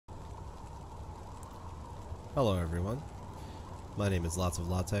Hello everyone, my name is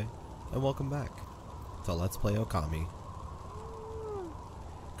LotsofLatte, and welcome back to Let's Play Okami.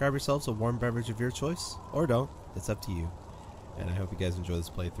 Grab yourselves a warm beverage of your choice, or don't, it's up to you, and I hope you guys enjoy this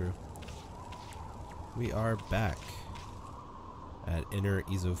playthrough. We are back at Inner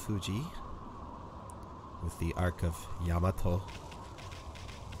Izofuji with the Arc of Yamato,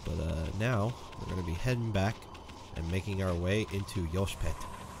 but now we're going to be heading back and making our way into Yoshpet.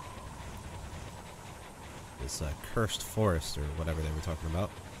 This cursed forest, or whatever they were talking about.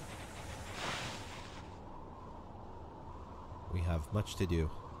 We have much to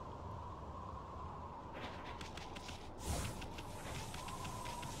do.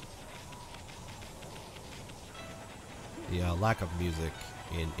 The lack of music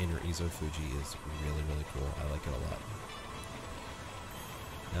in Inner Izofuji is really, really cool. I like it a lot.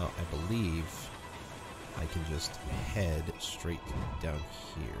 Now, I believe I can just head straight down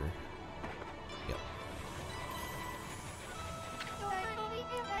here. Yep.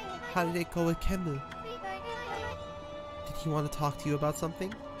 How did it go with Kemu? Did he want to talk to you about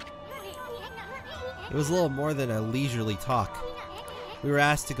something? It was a little more than a leisurely talk. We were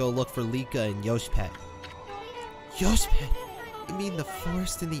asked to go look for Lika and Yoshpet. Yoshpet? You mean the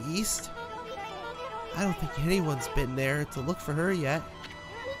forest in the east? I don't think anyone's been there to look for her yet.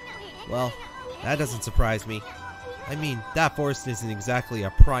 Well, that doesn't surprise me. I mean, that forest isn't exactly a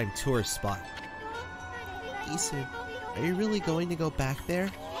prime tourist spot. Isun, are you really going to go back there?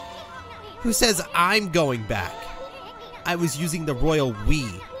 Who says I'm going back? I was using the royal we.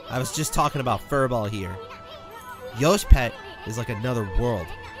 I was just talking about Furball here. Yoshpet is like another world.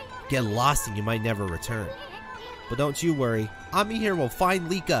 Get lost and you might never return. But don't you worry, Ami here will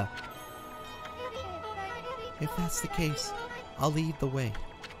find Lika. If that's the case, I'll lead the way.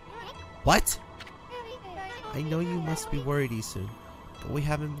 What? I know you must be worried, Isun, but we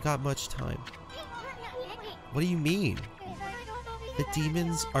haven't got much time. What do you mean? The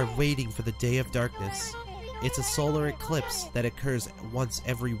demons are waiting for the Day of Darkness. It's a solar eclipse that occurs once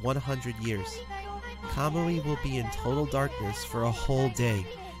every 100 years. Kamui will be in total darkness for a whole day,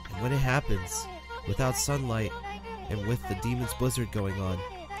 and when it happens, without sunlight, and with the demon's blizzard going on,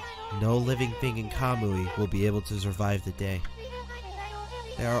 no living thing in Kamui will be able to survive the day.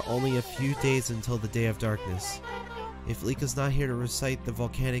 There are only a few days until the Day of Darkness. If Lika's not here to recite the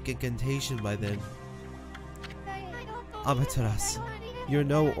volcanic incantation by then... Amaterasu, you're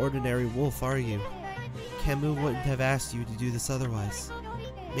no ordinary wolf, are you? Kemu wouldn't have asked you to do this otherwise.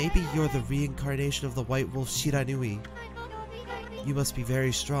 Maybe you're the reincarnation of the white wolf Shiranui. You must be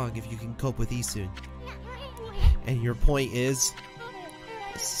very strong if you can cope with Isun. And your point is?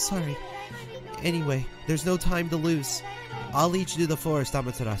 Sorry. Anyway, there's no time to lose. I'll lead you to the forest,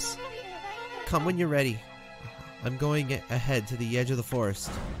 Amaterasu. Come when you're ready. I'm going ahead to the edge of the forest.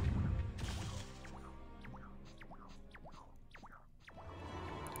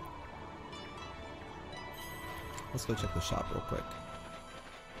 Let's go check the shop real quick.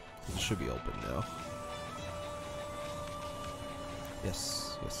 It should be open now.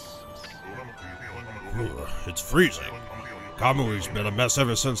 Yes. It's freezing. Kamui's been a mess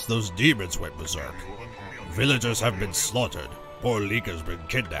ever since those demons went berserk. Villagers have been slaughtered. Poor Lika's been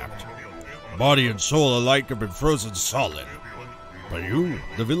kidnapped. Body and soul alike have been frozen solid. But you,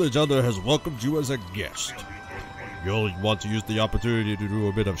 the village elder, has welcomed you as a guest. You'll want to use the opportunity to do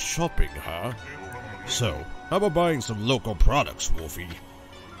a bit of shopping, huh? So, how about buying some local products, Wolfie?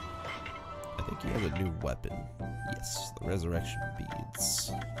 I think you have a new weapon. Yes, the resurrection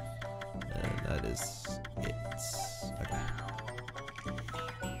beads. And that is it. Okay.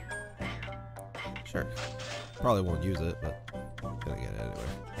 Sure. Probably won't use it, but gonna get it anyway.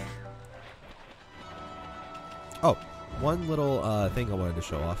 Oh, one little thing I wanted to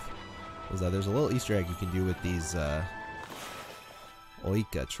show off was that there's a little Easter egg you can do with these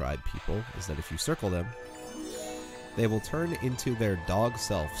Oika tribe people, is that if you circle them, they will turn into their dog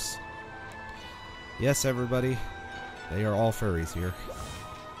selves. Yes, everybody, they are all furries here,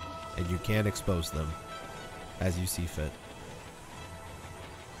 and you can expose them as you see fit.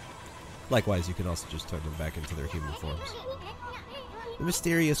 Likewise, you can also just turn them back into their human forms. The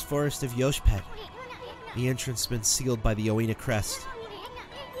mysterious forest of Yoshpet. The entrance has been sealed by the Oina crest.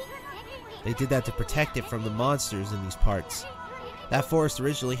 They did that to protect it from the monsters in these parts. That forest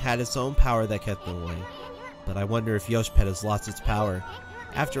originally had its own power that kept them away. But I wonder if Yoshpet has lost its power.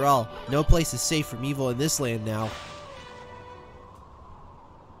 After all, no place is safe from evil in this land now.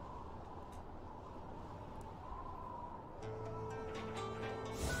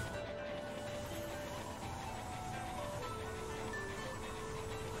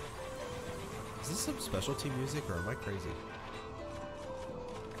 Is this some specialty music or am I crazy?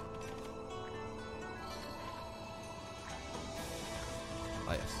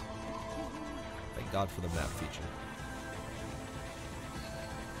 Ah, yes. Thank God for the map feature.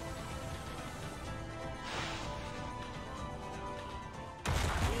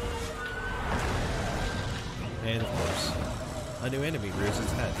 And of course, a new enemy rears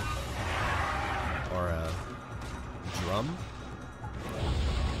its head. Or a drum?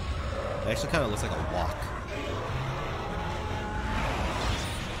 It actually kind of looks like a walk.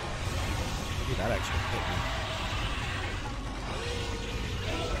 Maybe that actually hit me.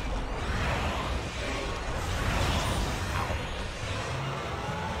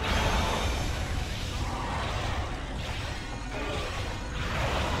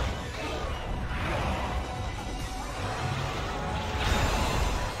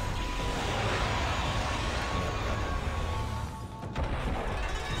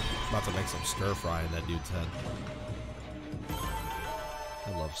 About to make some stir fry in that dude's head.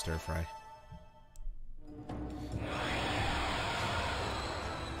 I love stir fry.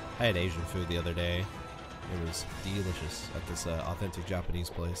 I had Asian food the other day. It was delicious at this authentic Japanese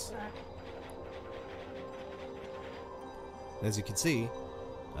place. As you can see,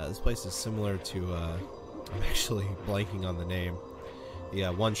 this place is similar to, I'm actually blanking on the name. The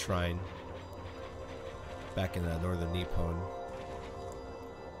one shrine back in northern Nippon.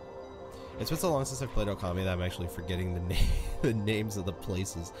 It's been so long since I've played Okami that I'm actually forgetting the names of the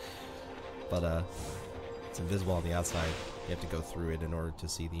places. But it's invisible on the outside. You have to go through it in order to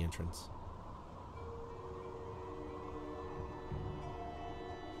see the entrance.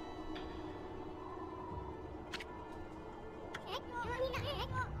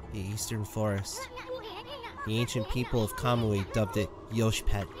 The Eastern Forest. The ancient people of Kamui dubbed it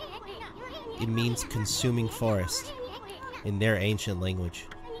Yoshpet. It means consuming forest in their ancient language.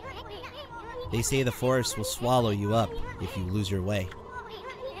 They say the forest will swallow you up if you lose your way.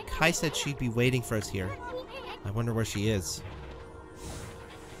 Kai said she'd be waiting for us here. I wonder where she is.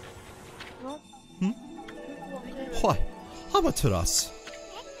 What? Amaterasu?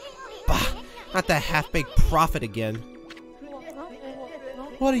 Bah! Not that half-baked prophet again.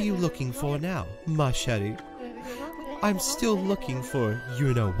 What are you looking for now, Machete? I'm still looking for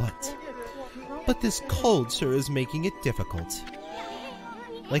you-know-what. But this cold, sir, is making it difficult.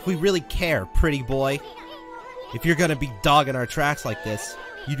 Like we really care, pretty boy. If you're gonna be dogging our tracks like this,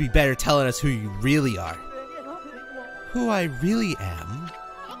 you'd be better telling us who you really are. Who I really am?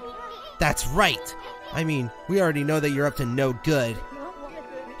 That's right! I mean, we already know that you're up to no good.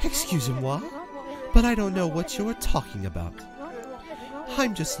 Excusez-moi, but I don't know what you're talking about.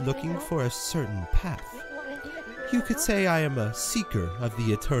 I'm just looking for a certain path. You could say I am a seeker of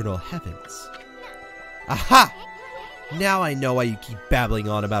the eternal heavens. Aha! Now I know why you keep babbling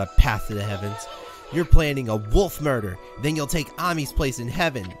on about a path to the heavens. You're planning a wolf murder, then you'll take Ami's place in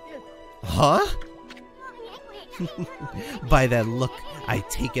heaven. Huh? By that look, I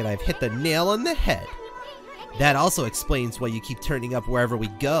take it I've hit the nail on the head. That also explains why you keep turning up wherever we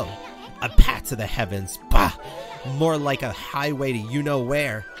go. A path to the heavens, bah! More like a highway to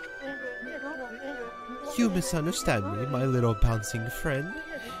you-know-where. You misunderstand me, my little bouncing friend.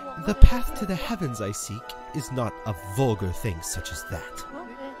 The path to the heavens I seek is not a vulgar thing such as that.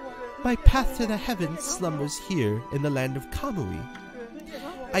 My path to the heavens slumbers here in the land of Kamui.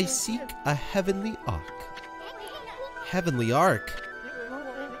 I seek a heavenly ark. Heavenly ark?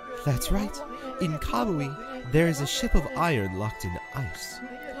 That's right. In Kamui, there is a ship of iron locked in ice.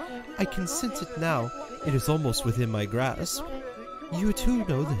 I can sense it now. It is almost within my grasp. You too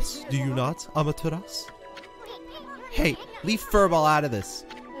know this, do you not, Amaterasu? Hey, leave Furball out of this.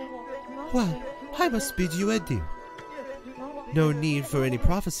 Well, I must bid you adieu. No need for any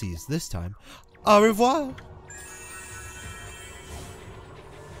prophecies this time. Au revoir!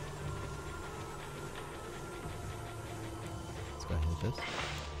 Let's go ahead with this.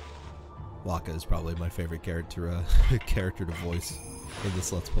 Waka is probably my favorite character character to voice in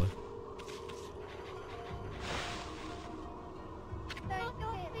this Let's Play.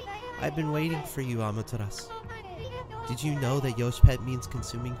 I've been waiting for you, Amaterasu. Did you know that Yoshpet means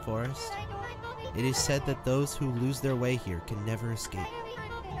consuming forest? It is said that those who lose their way here can never escape.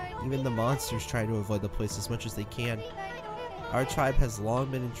 Even the monsters try to avoid the place as much as they can. Our tribe has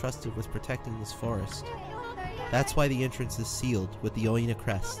long been entrusted with protecting this forest. That's why the entrance is sealed with the Oina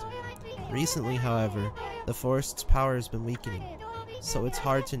crest. Recently, however, the forest's power has been weakening, so it's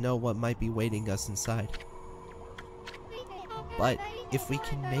hard to know what might be waiting us inside. But if we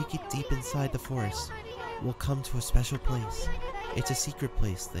can make it deep inside the forest, we'll come to a special place. It's a secret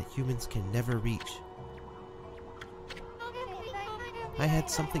place that humans can never reach. I had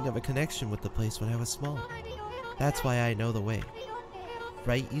something of a connection with the place when I was small. That's why I know the way.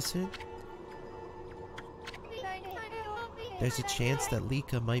 Right, Isun? there's a chance that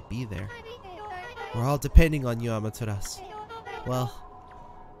Lika might be there. We're all depending on you, Amaterasu. Well,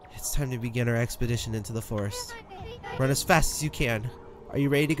 it's time to begin our expedition into the forest. Run as fast as you can. Are you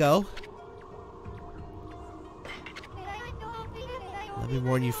ready to go? Let me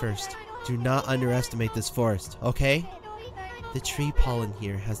warn you first. Do not underestimate this forest, okay? The tree pollen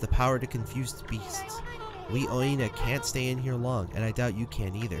here has the power to confuse the beasts. We Oina can't stay in here long, and I doubt you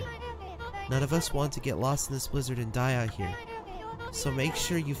can either. None of us want to get lost in this blizzard and die out here. So make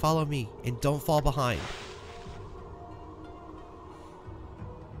sure you follow me, and don't fall behind.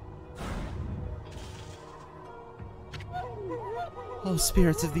 Oh,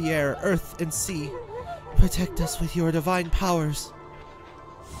 spirits of the air, earth, and sea, protect us with your divine powers.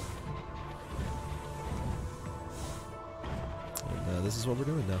 And this is what we're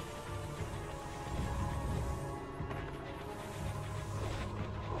doing now.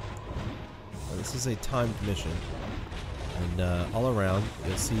 This is a timed mission, and all around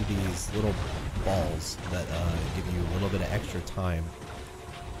you'll see these little balls that give you a little bit of extra time.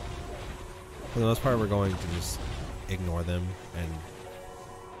 For the most part, we're going to just ignore them and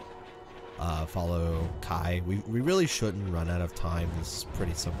follow Kai. We really shouldn't run out of time. This is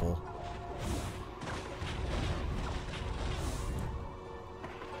pretty simple.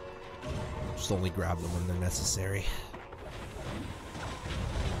 Just only grab them when they're necessary.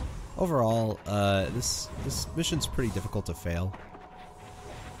 Overall, this mission's pretty difficult to fail.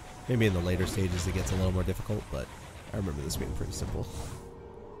 Maybe in the later stages it gets a little more difficult, but I remember this being pretty simple.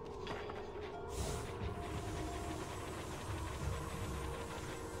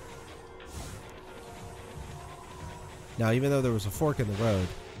 Now, even though there was a fork in the road,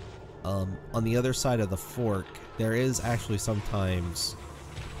 on the other side of the fork, there is actually sometimes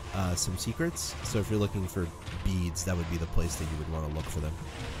some secrets. So if you're looking for beads, that would be the place that you would want to look for them.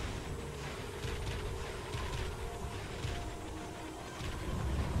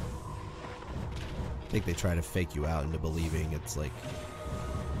 I think they try to fake you out into believing it's like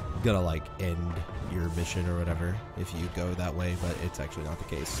gonna like end your mission or whatever if you go that way, but it's actually not the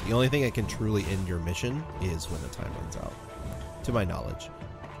case. The only thing that can truly end your mission is when the time runs out, to my knowledge.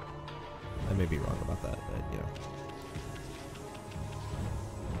 I may be wrong about that, but you know.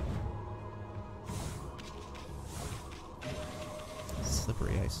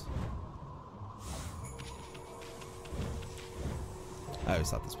 Slippery ice. I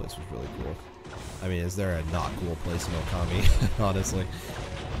always thought this place was really cool. I mean, is there a not cool place in Okami? Honestly.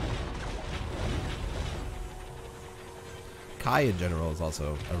 Kai in general is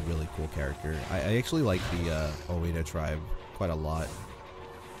also a really cool character. I actually like the Oina tribe quite a lot.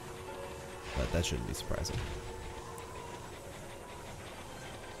 But that shouldn't be surprising.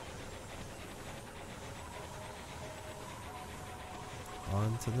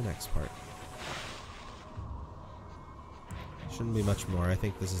 On to the next part. Shouldn't be much more. I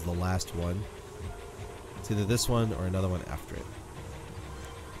think this is the last one. It's either this one or another one after it.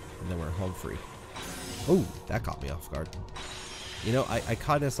 And then we're home free. Oh, that caught me off guard. You know, I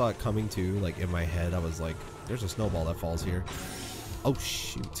kind of saw it coming too, like in my head. I was like, there's a snowball that falls here. Oh,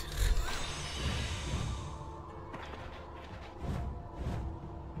 shoot.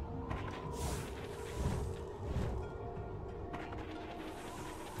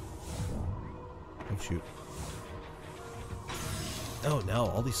 Oh, shoot. Oh no,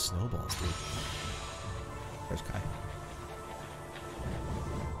 all these snowballs, dude. There's Kai.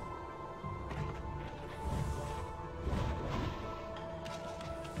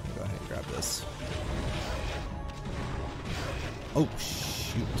 Go ahead and grab this. Oh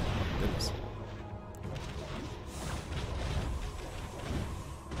shoot. Oh goodness.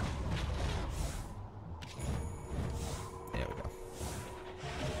 There we go.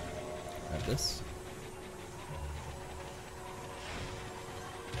 Grab this.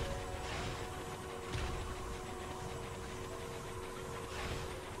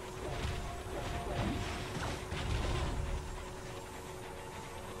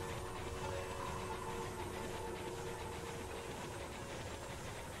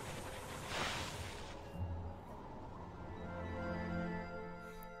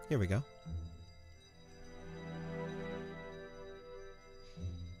 Here we go.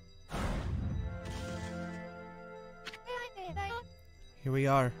 Here we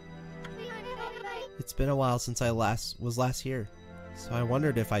are. It's been a while since I was last here, so I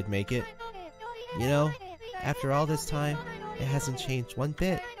wondered if I'd make it. You know, after all this time, it hasn't changed one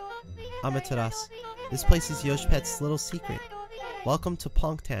bit. Amaterasu, this place is Yoshpet's little secret. Welcome to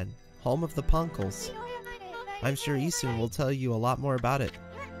Pongtan, home of the Ponkles. I'm sure Isun will tell you a lot more about it.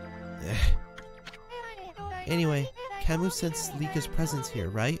 Anyway, Camus sensed Lika's presence here,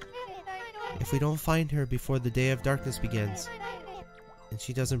 right? If we don't find her before the Day of Darkness begins, and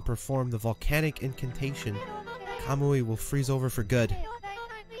she doesn't perform the volcanic incantation, Kamui will freeze over for good.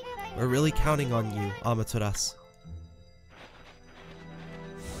 We're really counting on you, Amaterasu.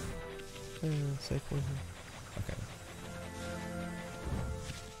 Safe point here. Okay.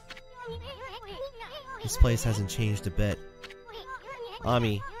 This place hasn't changed a bit.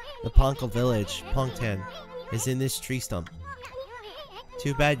 Ami, the Ponko village, Pongtan, is in this tree stump.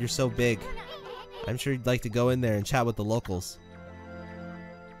 Too bad you're so big. I'm sure you'd like to go in there and chat with the locals.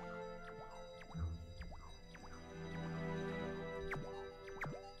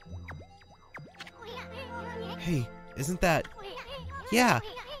 Hey, isn't that... Yeah,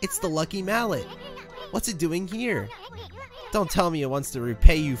 it's the Lucky Mallet. What's it doing here? Don't tell me it wants to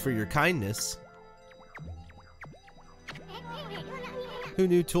repay you for your kindness. Who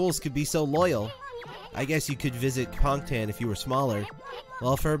knew tools could be so loyal? I guess you could visit Pongtan if you were smaller.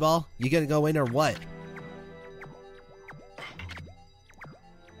 Well, Furball, you gonna go in or what?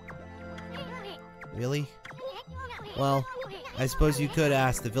 Really? Well, I suppose you could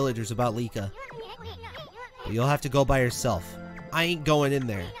ask the villagers about Lika. But you'll have to go by yourself. I ain't going in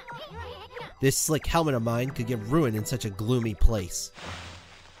there. This slick helmet of mine could get ruined in such a gloomy place.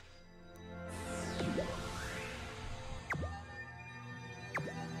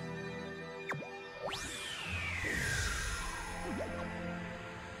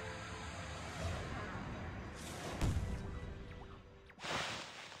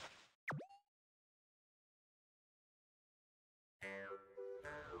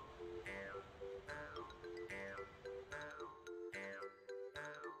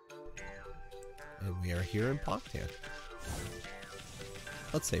 And we are here in Pongtan.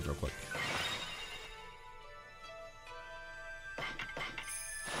 Let's save real quick.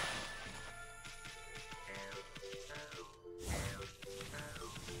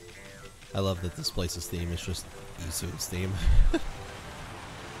 I love that this place's theme is just Isu's theme. If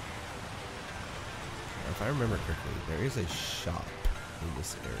I remember correctly, there is a shop in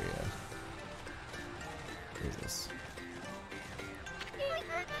this area. Where is this?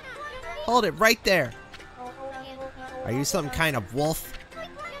 Hold it right there! Are you some kind of wolf?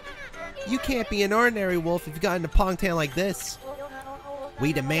 You can't be an ordinary wolf if you got into Pongtan like this.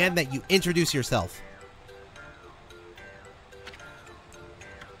 We demand that you introduce yourself.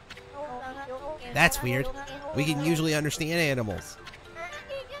 That's weird. We can usually understand animals.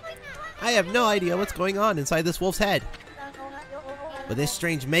 I have no idea what's going on inside this wolf's head. But this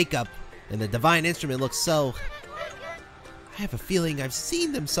strange makeup and the divine instrument looks so... I have a feeling I've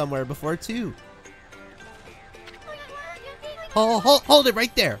seen them somewhere before, too. Hold it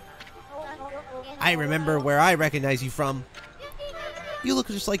right there. I remember where I recognize you from. You look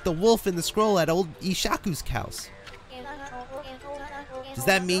just like the wolf in the scroll at old Ishaku's house. Does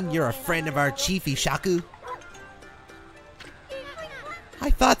that mean you're a friend of our chief Ishaku?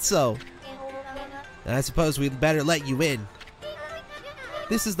 I thought so. And I suppose we'd better let you in.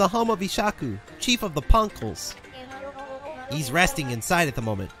 This is the home of Ishaku, chief of the Ponkles. He's resting inside at the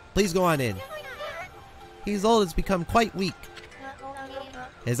moment. Please go on in. He's old and has become quite weak.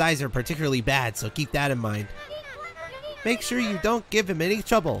 His eyes are particularly bad, so keep that in mind. Make sure you don't give him any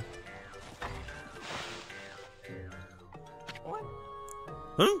trouble.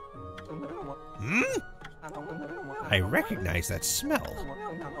 Huh? I recognize that smell.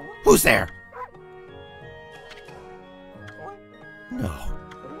 Who's there? No.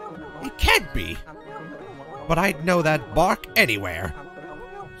 It can't be. But I'd know that bark anywhere.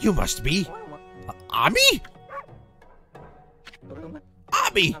 You must be... Ami?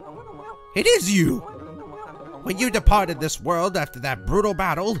 Ami! It is you! When you departed this world after that brutal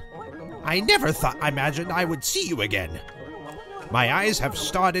battle, I never imagined I would see you again. My eyes have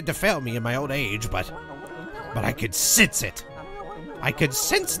started to fail me in my old age, but I could sense it. I could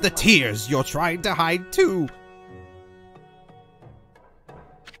sense the tears you're trying to hide too.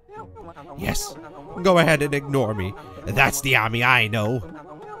 Yes, go ahead and ignore me. That's the Ami I know.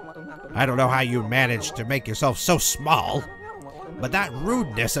 I don't know how you managed to make yourself so small, but that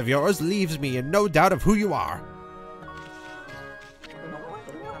rudeness of yours leaves me in no doubt of who you are.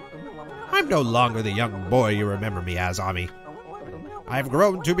 I'm no longer the young boy you remember me as, Ami. I've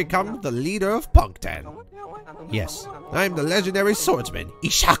grown to become the leader of Pongtan. Yes, I'm the legendary swordsman,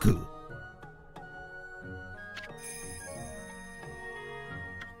 Ishaku.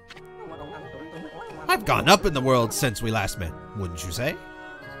 I've gone up in the world since we last met, wouldn't you say?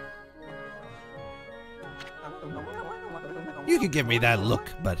 You can give me that look,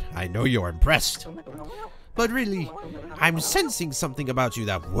 but I know you're impressed. But really, I'm sensing something about you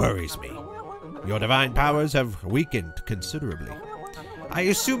that worries me. Your divine powers have weakened considerably. I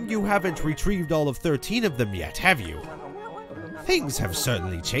assume you haven't retrieved all of 13 of them yet, have you? Things have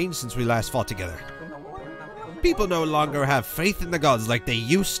certainly changed since we last fought together. People no longer have faith in the gods like they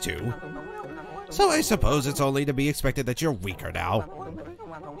used to. So I suppose it's only to be expected that you're weaker now.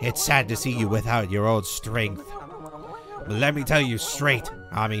 It's sad to see you without your old strength. But let me tell you straight,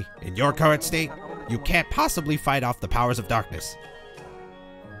 Ami, in your current state, you can't possibly fight off the powers of darkness.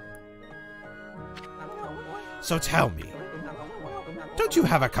 So tell me, don't you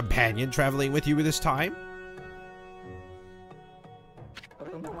have a companion traveling with you this time?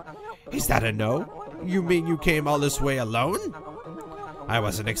 Is that a no? You mean you came all this way alone? I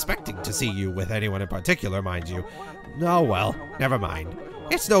wasn't expecting to see you with anyone in particular, mind you. Oh well, never mind.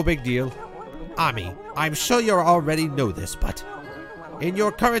 It's no big deal. Ami, I'm sure you already know this, but in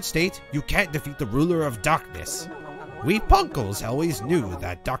your current state, you can't defeat the ruler of darkness. We Punkles always knew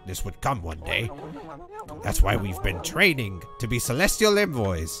that darkness would come one day. That's why we've been training to be celestial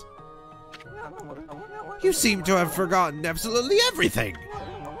envoys. You seem to have forgotten absolutely everything.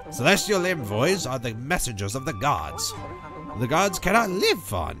 Celestial envoys are the messengers of the gods. The gods cannot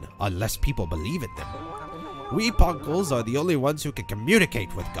live on unless people believe in them. We Punkles are the only ones who can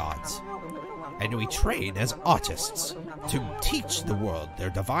communicate with gods. And we train as artists to teach the world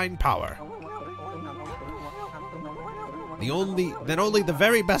their divine power. Only the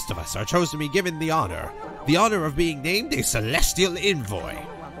very best of us are chosen to be given the honor of being named a celestial envoy.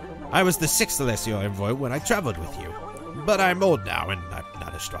 I was the 6th celestial envoy when I traveled with you, but I'm old now and I'm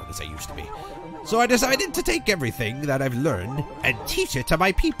not as strong as I used to be. So I decided to take everything that I've learned and teach it to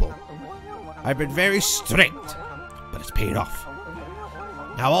my people. I've been very strict, but it's paid off.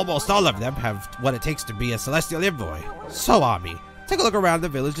 Now almost all of them have what it takes to be a celestial envoy. So Ami, take a look around the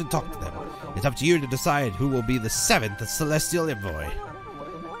village and talk to them. It's up to you to decide who will be the 7th celestial envoy.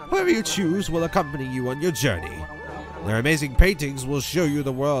 Whoever you choose will accompany you on your journey. Their amazing paintings will show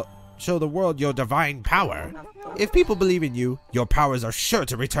the world your divine power. If people believe in you, your powers are sure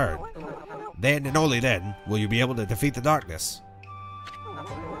to return. Then and only then will you be able to defeat the darkness.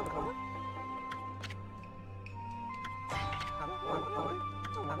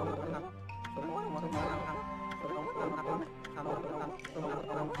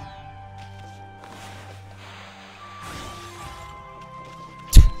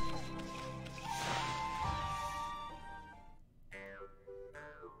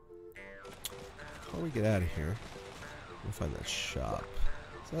 How do we get out of here? We'll find that shop.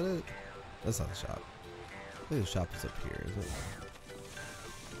 Is that it? That's not the shop. I think the shop is up here, isn't it?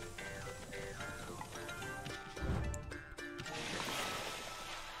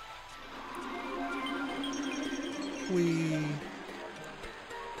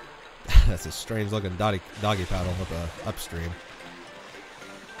 That's a strange looking doggy paddle up upstream.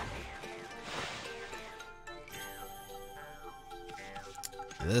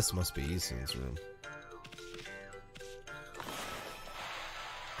 This must be Eason's room.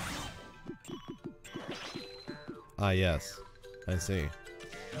 Ah, yes. I see.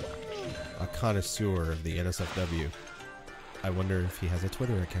 A connoisseur of the NSFW. I wonder if he has a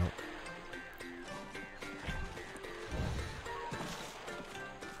Twitter account.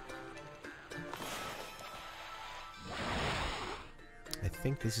 I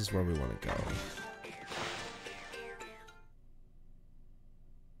think this is where we want to go.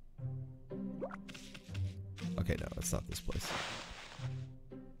 Okay, no, it's not this place.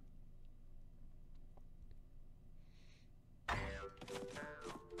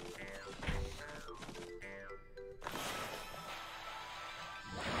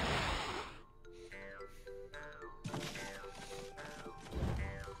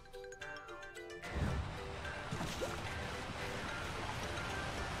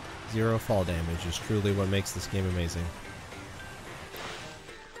 Zero fall damage is truly what makes this game amazing.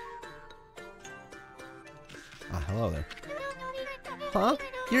 Ah, hello there. Huh?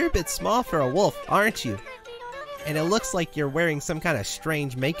 You're a bit small for a wolf, aren't you? And it looks like you're wearing some kind of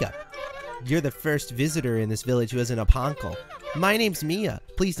strange makeup. You're the first visitor in this village who isn't a Ponkle. My name's Mia.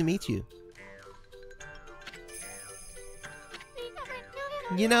 Pleased to meet you.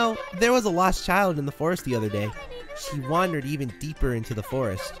 You know, there was a lost child in the forest the other day. She wandered even deeper into the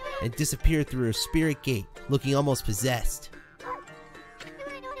forest and disappeared through a spirit gate, looking almost possessed.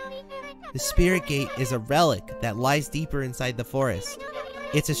 The spirit gate is a relic that lies deeper inside the forest.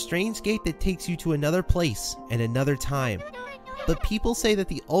 It's a strange gate that takes you to another place and another time. But people say that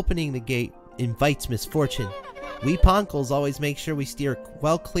the opening the gate invites misfortune. We Ponkles always make sure we steer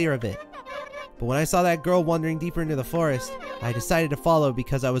well clear of it. But when I saw that girl wandering deeper into the forest, I decided to follow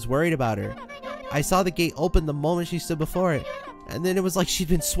because I was worried about her. I saw the gate open the moment she stood before it, and then it was like she'd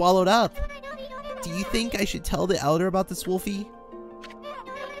been swallowed up. Do you think I should tell the elder about this, Wolfie?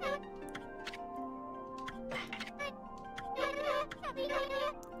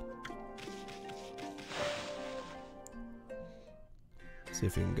 See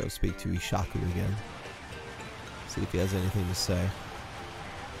if we can go speak to Ishaku again. See if he has anything to say.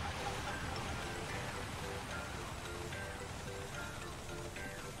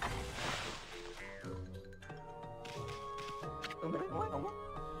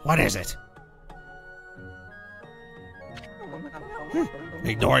 What is it?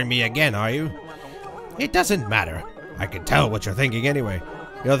 Ignoring me again, are you? It doesn't matter. I can tell what you're thinking anyway.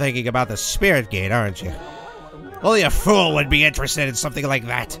 You're thinking about the Spirit Gate, aren't you? Only a fool would be interested in something like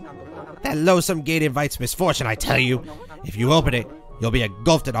that. That loathsome gate invites misfortune, I tell you. If you open it, you'll be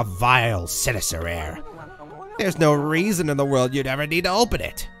engulfed in a vile, sinister air. There's no reason in the world you'd ever need to open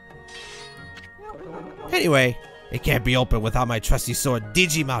it. Anyway, it can't be opened without my trusty sword,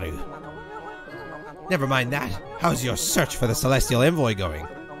 Digimaru. Never mind that. How's your search for the Celestial Envoy going?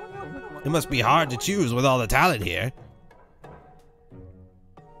 It must be hard to choose with all the talent here.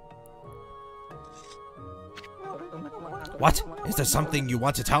 What? Is there something you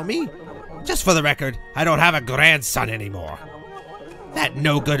want to tell me? Just for the record, I don't have a grandson anymore. That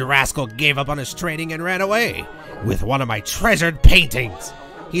no-good rascal gave up on his training and ran away with one of my treasured paintings.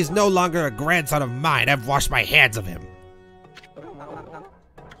 He's no longer a grandson of mine. I've washed my hands of him.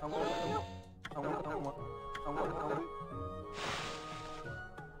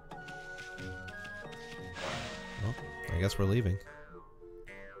 Well, I guess we're leaving.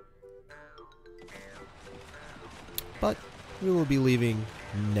 But we will be leaving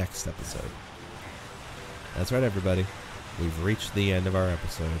next episode. That's right, everybody. We've reached the end of our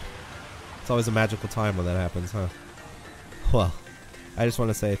episode. It's always a magical time when that happens, huh? Well, I just want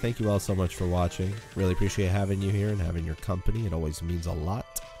to say thank you all so much for watching. Really appreciate having you here and having your company. It always means a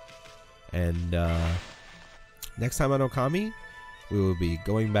lot. And next time on Okami, we will be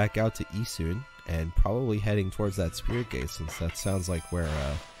going back out to Isun and probably heading towards that Spirit Gate, since that sounds like where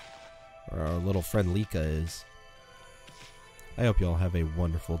our little friend Lika is. I hope you all have a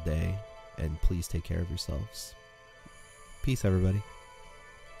wonderful day, and please take care of yourselves. Peace, everybody.